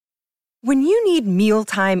When you need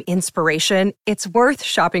mealtime inspiration, it's worth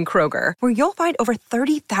shopping Kroger, where you'll find over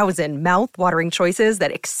 30,000 mouth-watering choices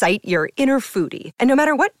that excite your inner foodie. And no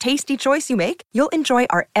matter what tasty choice you make, you'll enjoy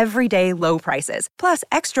our everyday low prices, plus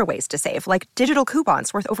extra ways to save, like digital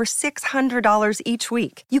coupons worth over $600 each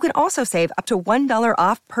week. You can also save up to $1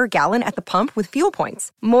 off per gallon at the pump with fuel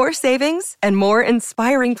points. More savings and more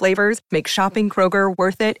inspiring flavors make shopping Kroger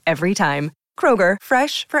worth it every time. Kroger,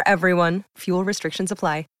 fresh for everyone. Fuel restrictions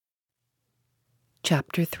apply.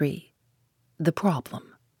 Chapter 3. The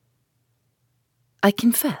Problem. I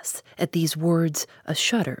confess, at these words, a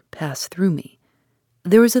shudder passed through me.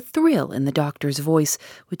 There was a thrill in the doctor's voice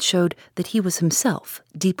which showed that he was himself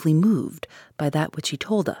deeply moved by that which he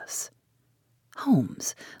told us.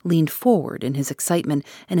 Holmes leaned forward in his excitement,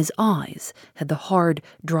 and his eyes had the hard,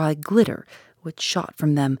 dry glitter which shot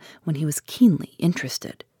from them when he was keenly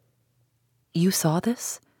interested. "You saw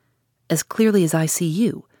this? As clearly as I see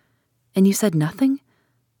you? And you said nothing?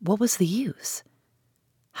 What was the use?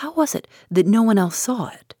 How was it that no one else saw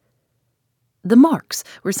it? The marks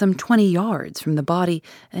were some 20 yards from the body,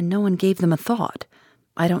 and no one gave them a thought.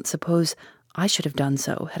 I don't suppose I should have done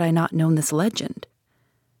so had I not known this legend.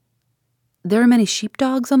 There are many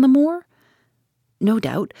sheepdogs on the moor? No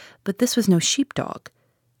doubt, but this was no sheepdog.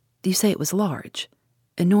 You say it was large,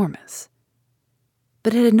 enormous.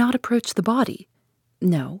 But it had not approached the body.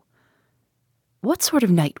 No. What sort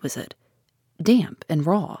of night was it? Damp and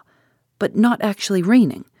raw, but not actually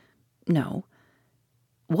raining. No.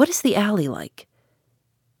 What is the alley like?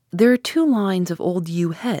 There are 2 lines of old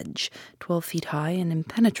yew hedge, 12 feet high and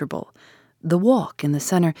impenetrable. The walk in the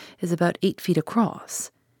center is about 8 feet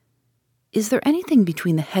across. Is there anything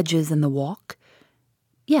between the hedges and the walk?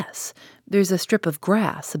 Yes, there's a strip of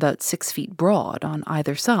grass about 6 feet broad on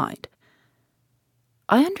either side.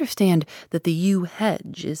 I understand that the yew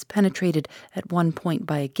hedge is penetrated at one point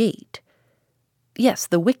by a gate. Yes,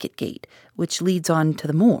 the wicket gate, which leads on to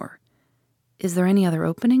the moor. Is there any other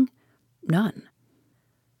opening? None.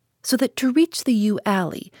 So that to reach the yew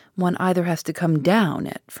alley, one either has to come down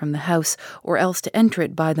it from the house or else to enter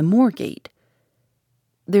it by the moor gate.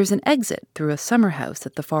 There's an exit through a summer house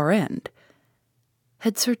at the far end.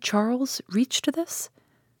 Had Sir Charles reached to this?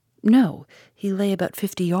 No, he lay about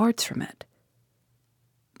 50 yards from it.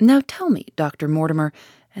 Now tell me, Dr. Mortimer,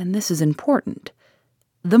 and this is important,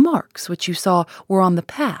 the marks which you saw were on the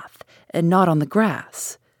path and not on the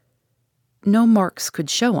grass. No marks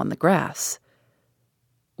could show on the grass.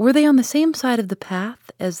 Were they on the same side of the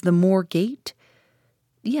path as the moor gate?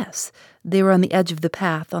 Yes, they were on the edge of the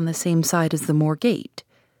path on the same side as the moor gate.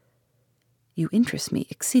 You interest me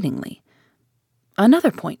exceedingly.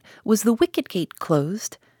 Another point, was the wicket gate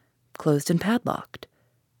closed? Closed and padlocked.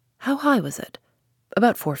 How high was it?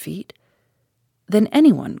 About 4 feet. Then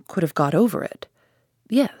anyone could have got over it.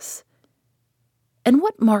 Yes. And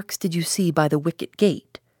what marks did you see by the wicket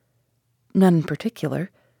gate? None in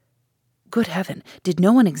particular. Good heaven, did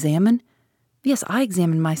no one examine? Yes, I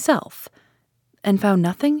examined myself. And found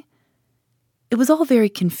nothing? It was all very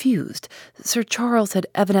confused. Sir Charles had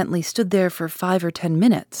evidently stood there for 5 or 10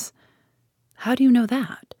 minutes. How do you know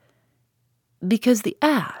that? Because the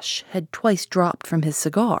ash had twice dropped from his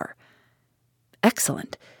cigar.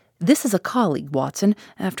 Excellent. This is a colleague, Watson,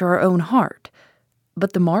 after our own heart.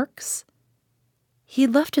 But the marks? He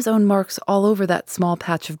had left his own marks all over that small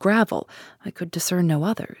patch of gravel. I could discern no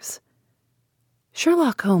others.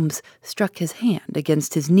 Sherlock Holmes struck his hand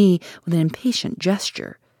against his knee with an impatient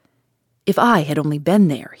gesture. If I had only been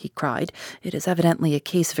there, he cried. It is evidently a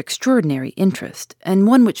case of extraordinary interest, and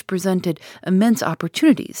one which presented immense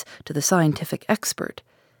opportunities to the scientific expert.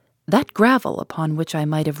 That gravel upon which I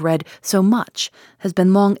might have read so much has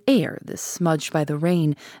been long ere this smudged by the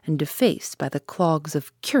rain and defaced by the clogs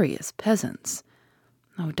of curious peasants.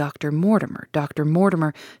 Oh, Dr. Mortimer,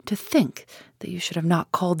 to think that you should have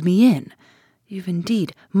not called me in. You've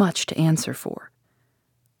indeed much to answer for.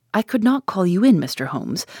 I could not call you in, Mr.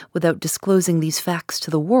 Holmes, without disclosing these facts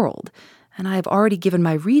to the world, and I have already given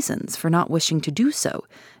my reasons for not wishing to do so.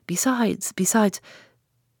 Besides,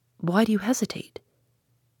 why do you hesitate?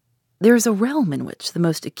 There is a realm in which the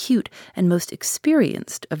most acute and most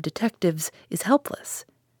experienced of detectives is helpless.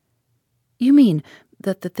 You mean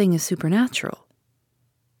that the thing is supernatural?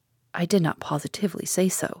 I did not positively say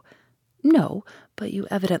so. No, but you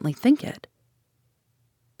evidently think it.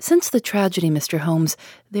 Since the tragedy, Mr. Holmes,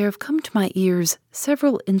 there have come to my ears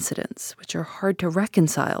several incidents which are hard to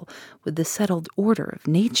reconcile with the settled order of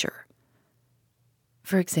nature.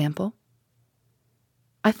 For example,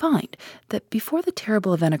 I find that before the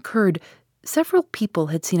terrible event occurred, several people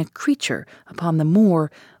had seen a creature upon the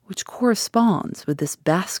moor which corresponds with this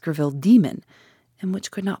Baskerville demon, and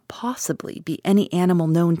which could not possibly be any animal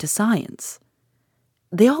known to science.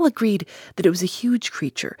 They all agreed that it was a huge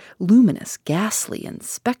creature, luminous, ghastly, and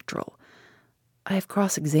spectral. I have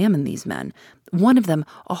cross-examined these men, one of them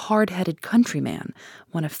a hard-headed countryman,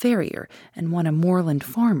 one a farrier, and one a moorland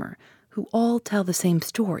farmer, who all tell the same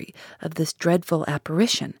story of this dreadful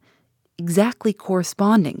apparition, exactly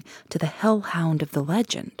corresponding to the hellhound of the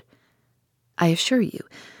legend. I assure you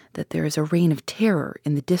that there is a reign of terror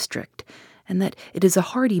in the district, and that it is a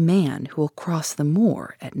hardy man who will cross the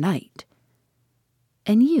moor at night.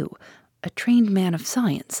 And you, a trained man of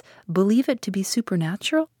science, believe it to be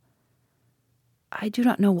supernatural? I do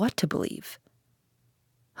not know what to believe.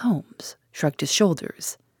 Holmes shrugged his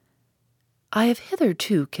shoulders. I have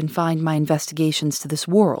hitherto confined my investigations to this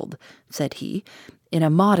world, said he. In a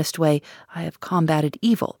modest way, I have combated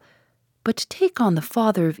evil, but to take on the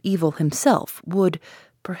father of evil himself would,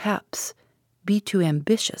 perhaps, be too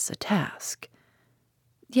ambitious a task.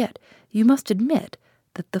 Yet you must admit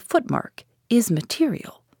that the footmark is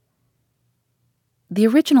material. The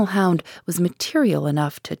original hound was material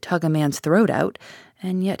enough to tug a man's throat out,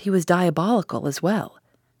 and yet he was diabolical as well.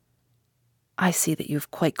 I see that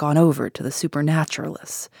you've quite gone over to the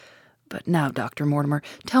supernaturalists. But now, Dr. Mortimer,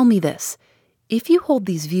 tell me this. If you hold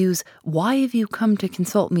these views, why have you come to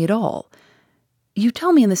consult me at all? You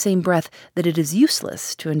tell me in the same breath that it is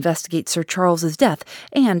useless to investigate Sir Charles's death,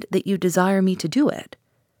 and that you desire me to do it.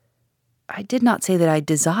 I did not say that I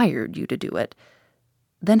desired you to do it.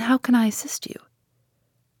 Then how can I assist you?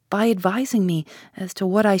 By advising me as to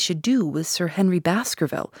what I should do with Sir Henry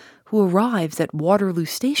Baskerville, who arrives at Waterloo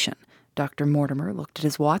Station. Dr. Mortimer looked at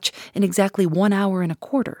his watch, in exactly 1 hour and a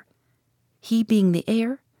quarter. He being the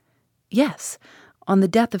heir? Yes. On the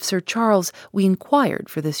death of Sir Charles, we inquired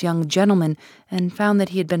for this young gentleman and found that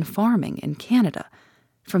he had been farming in Canada.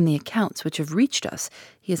 From the accounts which have reached us,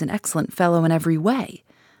 he is an excellent fellow in every way.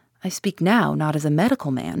 I speak now not as a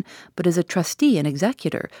medical man, but as a trustee and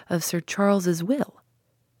executor of Sir Charles's will.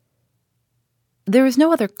 There is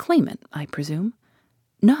no other claimant, I presume?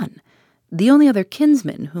 None. The only other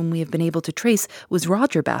kinsman whom we have been able to trace was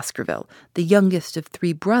Roger Baskerville, the youngest of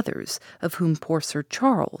 3 brothers, of whom poor Sir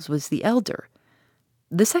Charles was the elder.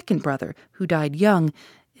 The second brother, who died young,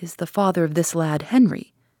 is the father of this lad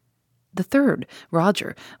Henry. The third,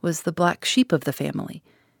 Roger, was the black sheep of the family.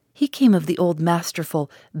 He came of the old masterful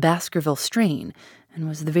Baskerville strain, and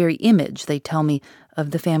was the very image, they tell me,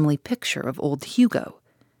 of the family picture of old Hugo.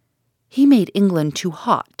 He made England too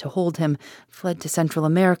hot to hold him, fled to Central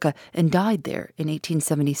America, and died there in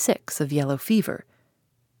 1876 of yellow fever.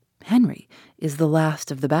 Henry is the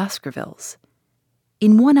last of the Baskervilles.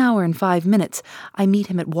 In 1 hour and 5 minutes, I meet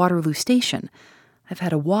him at Waterloo Station. I've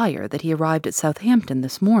had a wire that he arrived at Southampton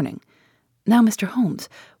this morning. Now, Mr. Holmes,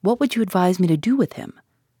 what would you advise me to do with him?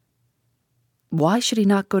 Why should he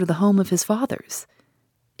not go to the home of his fathers?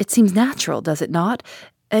 It seems natural, does it not?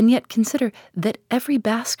 And yet consider that every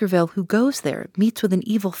Baskerville who goes there meets with an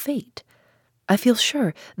evil fate. I feel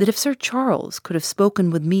sure that if Sir Charles could have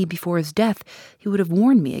spoken with me before his death, he would have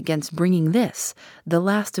warned me against bringing this, the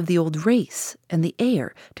last of the old race, and the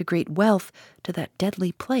heir to great wealth, to that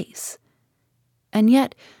deadly place. And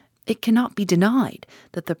yet it cannot be denied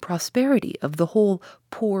that the prosperity of the whole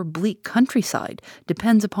poor, bleak countryside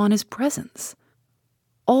depends upon his presence.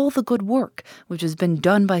 All the good work which has been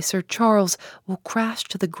done by Sir Charles will crash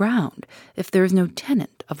to the ground if there is no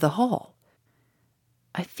tenant of the hall.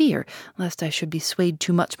 I fear lest I should be swayed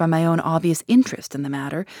too much by my own obvious interest in the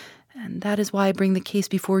matter, and that is why I bring the case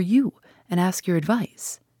before you and ask your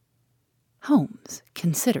advice. Holmes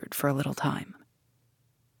considered for a little time.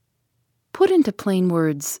 Put into plain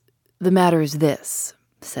words, the matter is this,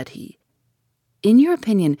 said he. In your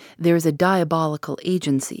opinion, there is a diabolical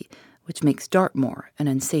agency which makes Dartmoor an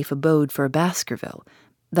unsafe abode for a Baskerville.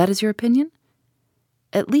 That is your opinion?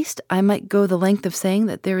 At least I might go the length of saying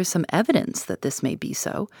that there is some evidence that this may be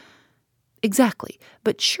so. Exactly,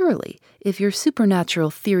 but surely, if your supernatural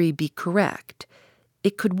theory be correct,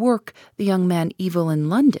 it could work the young man evil in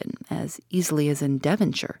London as easily as in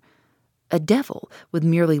Devonshire. A devil with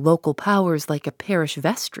merely local powers like a parish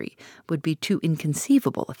vestry would be too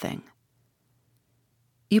inconceivable a thing.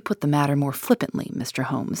 You put the matter more flippantly, Mr.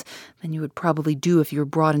 Holmes, than you would probably do if you were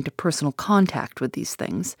brought into personal contact with these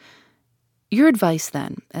things. Your advice,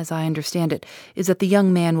 then, as I understand it, is that the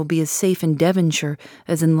young man will be as safe in Devonshire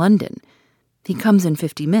as in London. He comes in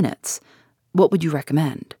 50 minutes. What would you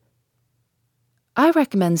recommend? I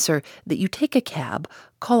recommend, sir, that you take a cab,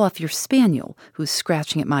 call off your spaniel, who is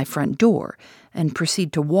scratching at my front door, and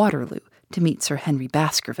proceed to Waterloo to meet Sir Henry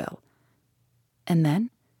Baskerville. And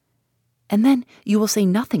then? And then you will say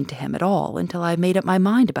nothing to him at all until I have made up my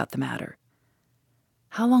mind about the matter.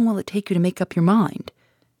 How long will it take you to make up your mind?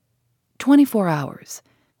 24 hours.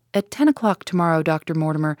 At 10 o'clock tomorrow, Dr.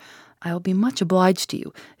 Mortimer, I will be much obliged to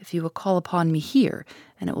you if you will call upon me here,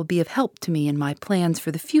 and it will be of help to me in my plans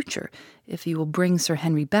for the future if you will bring Sir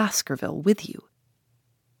Henry Baskerville with you.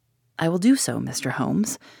 I will do so, Mr.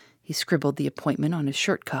 Holmes. He scribbled the appointment on his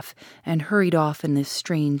shirt cuff and hurried off in this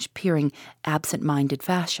strange, peering, absent-minded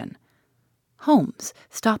fashion. Holmes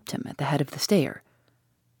stopped him at the head of the stair.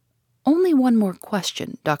 Only one more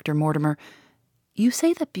question, Dr. Mortimer. You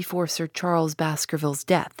say that before Sir Charles Baskerville's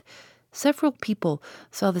death, several people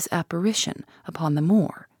saw this apparition upon the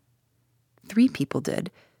moor. 3 people did.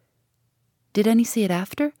 Did any see it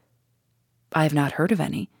after? I have not heard of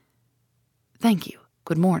any. Thank you.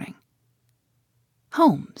 Good morning.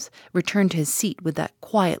 Holmes returned to his seat with that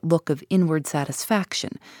quiet look of inward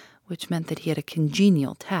satisfaction, which meant that he had a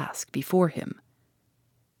congenial task before him.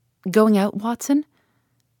 Going out, Watson?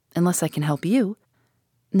 Unless I can help you.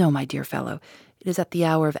 No, my dear fellow, it is at the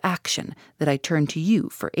hour of action that I turn to you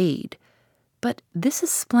for aid. But this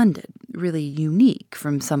is splendid, really unique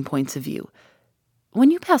from some points of view.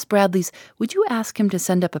 When you pass Bradley's, would you ask him to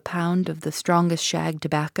send up a pound of the strongest shag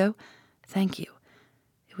tobacco? Thank you.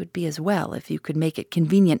 It would be as well if you could make it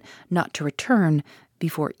convenient not to return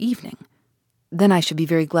before evening. Then I should be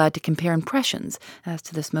very glad to compare impressions as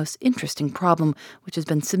to this most interesting problem which has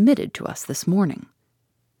been submitted to us this morning.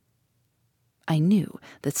 I knew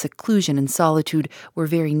that seclusion and solitude were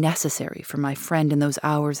very necessary for my friend in those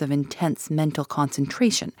hours of intense mental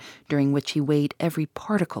concentration during which he weighed every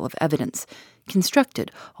particle of evidence,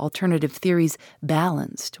 constructed alternative theories,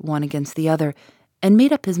 balanced one against the other, and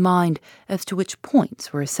made up his mind as to which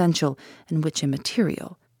points were essential and which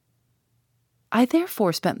immaterial. I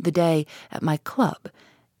therefore spent the day at my club,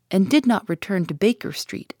 and did not return to Baker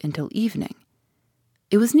Street until evening.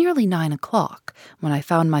 It was nearly 9 o'clock when I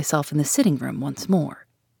found myself in the sitting-room once more.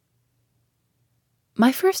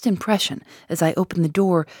 My first impression as I opened the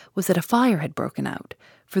door was that a fire had broken out,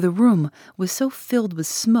 for the room was so filled with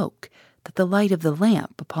smoke that the light of the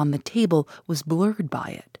lamp upon the table was blurred by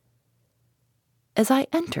it. As I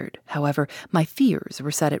entered, however, my fears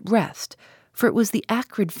were set at rest, for it was the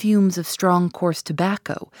acrid fumes of strong coarse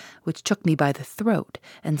tobacco which took me by the throat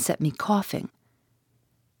and set me coughing.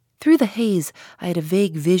 Through the haze I had a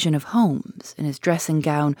vague vision of Holmes in his dressing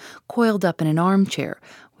gown, coiled up in an armchair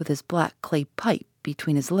with his black clay pipe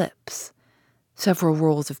between his lips. Several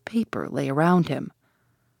rolls of paper lay around him.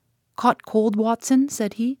 "Caught cold, Watson?"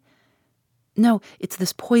 said he. "No, it's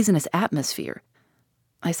this poisonous atmosphere.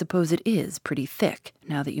 I suppose it is pretty thick,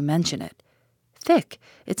 now that you mention it. Thick?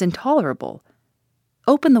 It's intolerable.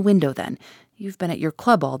 Open the window, then. You've been at your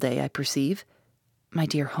club all day, I perceive. My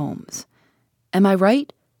dear Holmes. Am I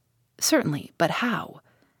right? Certainly, but how?"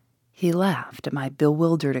 He laughed at my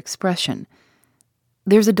bewildered expression.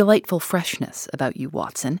 "There's a delightful freshness about you,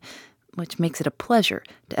 Watson, which makes it a pleasure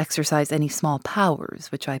to exercise any small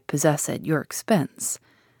powers which I possess at your expense.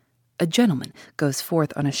 A gentleman goes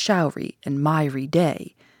forth on a showery and miry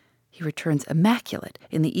day. He returns immaculate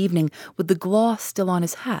in the evening with the gloss still on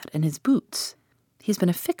his hat and his boots. He's been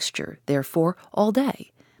a fixture, therefore, all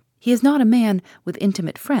day. He is not a man with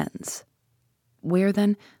intimate friends. Where,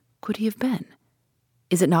 then, could he have been?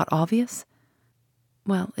 Is it not obvious?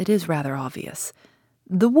 Well, it is rather obvious.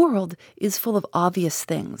 The world is full of obvious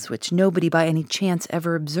things which nobody by any chance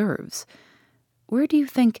ever observes. Where do you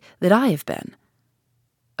think that I have been?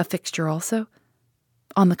 A fixture also?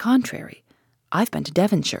 On the contrary, I've been to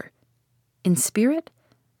Devonshire. In spirit?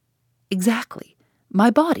 Exactly. My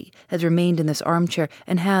body has remained in this armchair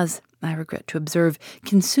and has, I regret to observe,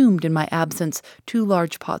 consumed in my absence 2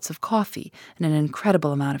 large pots of coffee and an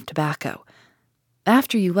incredible amount of tobacco.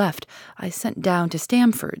 After you left, I sent down to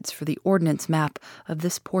Stamford's for the ordnance map of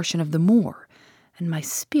this portion of the moor, and my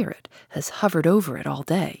spirit has hovered over it all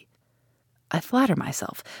day. I flatter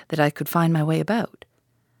myself that I could find my way about.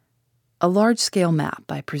 A large-scale map,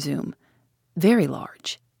 I presume. Very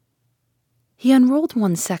large." He unrolled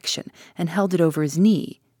one section and held it over his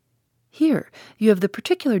knee. "Here you have the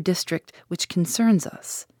particular district which concerns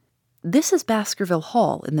us. This is Baskerville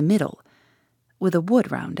Hall in the middle, with a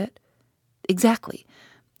wood round it. Exactly.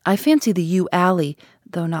 I fancy the yew alley,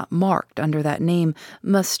 though not marked under that name,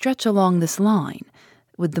 must stretch along this line,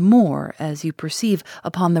 with the moor, as you perceive,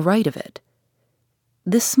 upon the right of it.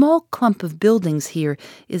 This small clump of buildings here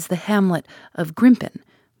is the hamlet of Grimpen,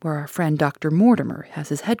 where our friend Dr. Mortimer has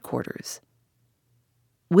his headquarters.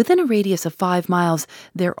 Within a radius of 5 miles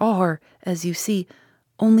there are, as you see,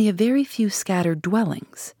 only a very few scattered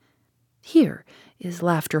dwellings. Here is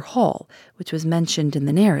Laughter Hall, which was mentioned in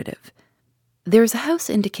the narrative. There is a house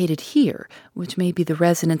indicated here, which may be the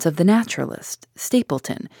residence of the naturalist,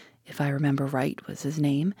 Stapleton, if I remember right was his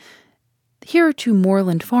name. Here are 2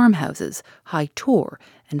 moorland farmhouses, High Tor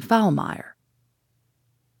and Foulmire.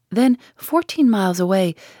 Then, 14 miles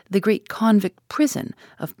away, the great convict prison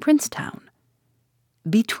of Princetown.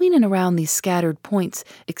 Between and around these scattered points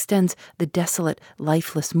extends the desolate,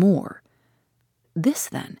 lifeless moor. This,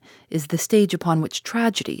 then, is the stage upon which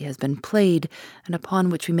tragedy has been played and upon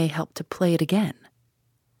which we may help to play it again.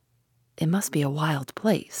 It must be a wild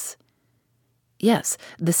place. Yes,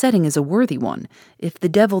 the setting is a worthy one. If the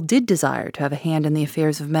devil did desire to have a hand in the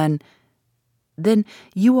affairs of men, then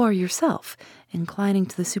you are yourself inclining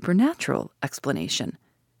to the supernatural explanation.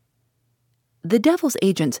 The devil's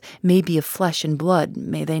agents may be of flesh and blood,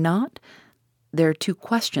 may they not? There are 2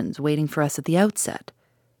 questions waiting for us at the outset.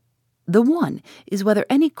 The one is whether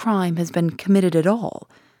any crime has been committed at all.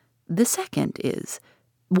 The second is,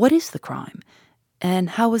 what is the crime, and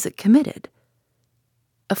how was it committed?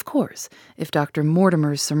 Of course, if Dr.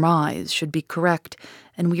 Mortimer's surmise should be correct,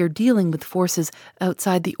 and we are dealing with forces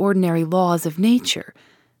outside the ordinary laws of nature,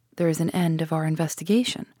 there is an end of our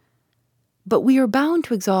investigation. But we are bound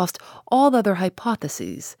to exhaust all other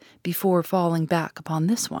hypotheses before falling back upon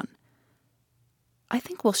this one. I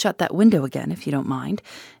think we'll shut that window again, if you don't mind.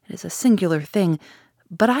 It is a singular thing,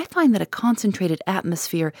 but I find that a concentrated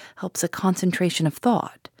atmosphere helps a concentration of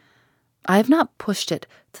thought. I have not pushed it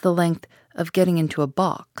to the length of getting into a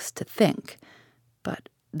box to think, but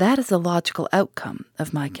that is the logical outcome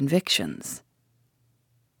of my convictions.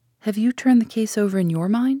 Have you turned the case over in your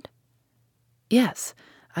mind? Yes,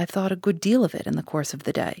 I've thought a good deal of it in the course of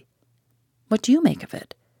the day. What do you make of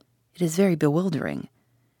it? It is very bewildering.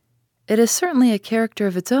 It is certainly a character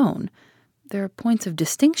of its own. There are points of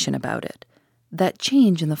distinction about it. That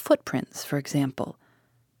change in the footprints, for example.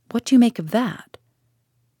 What do you make of that?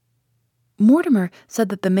 Mortimer said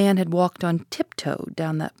that the man had walked on tiptoe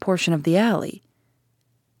down that portion of the alley.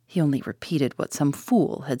 He only repeated what some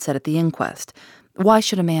fool had said at the inquest. Why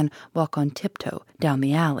should a man walk on tiptoe down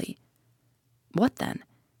the alley? What then?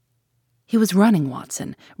 He was running,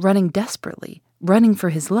 Watson, running desperately, running for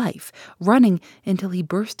his life, running until he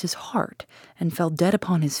burst his heart and fell dead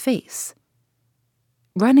upon his face.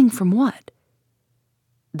 Running from what?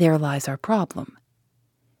 There lies our problem.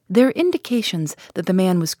 There are indications that the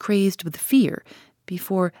man was crazed with fear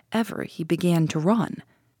before ever he began to run.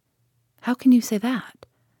 How can you say that?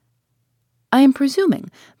 I am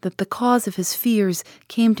presuming that the cause of his fears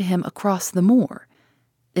came to him across the moor.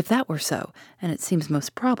 If that were so, and it seems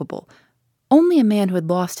most probable, only a man who had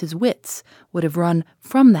lost his wits would have run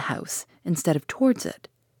from the house instead of towards it.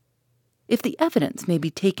 If the evidence may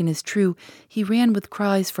be taken as true, he ran with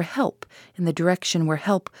cries for help in the direction where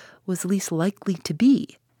help was least likely to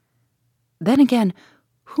be. Then again,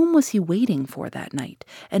 whom was he waiting for that night,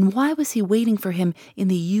 and why was he waiting for him in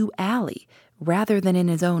the yew alley rather than in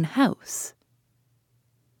his own house?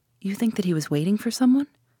 You think that he was waiting for someone?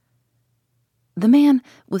 The man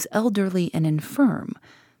was elderly and infirm.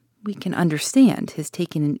 We can understand his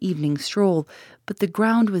taking an evening stroll, but the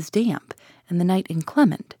ground was damp and the night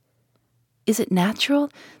inclement. Is it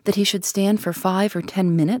natural that he should stand for 5 or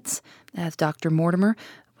 10 minutes, as Dr. Mortimer,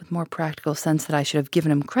 with more practical sense that I should have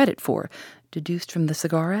given him credit for, deduced from the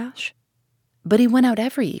cigar ash? But he went out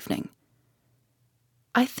every evening.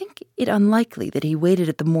 I think it unlikely that he waited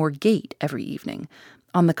at the moor gate every evening.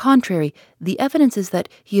 On the contrary, the evidence is that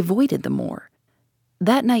he avoided the moor.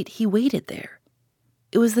 That night he waited there.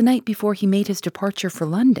 It was the night before he made his departure for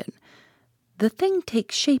London. The thing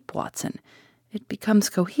takes shape, Watson. It becomes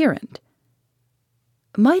coherent.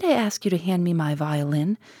 Might I ask you to hand me my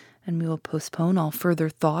violin, and we will postpone all further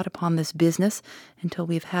thought upon this business until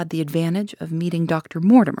we have had the advantage of meeting Dr.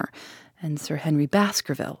 Mortimer and Sir Henry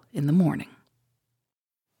Baskerville in the morning.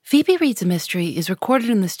 Phoebe Reads a Mystery is recorded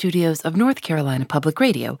in the studios of North Carolina Public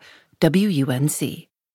Radio, WUNC.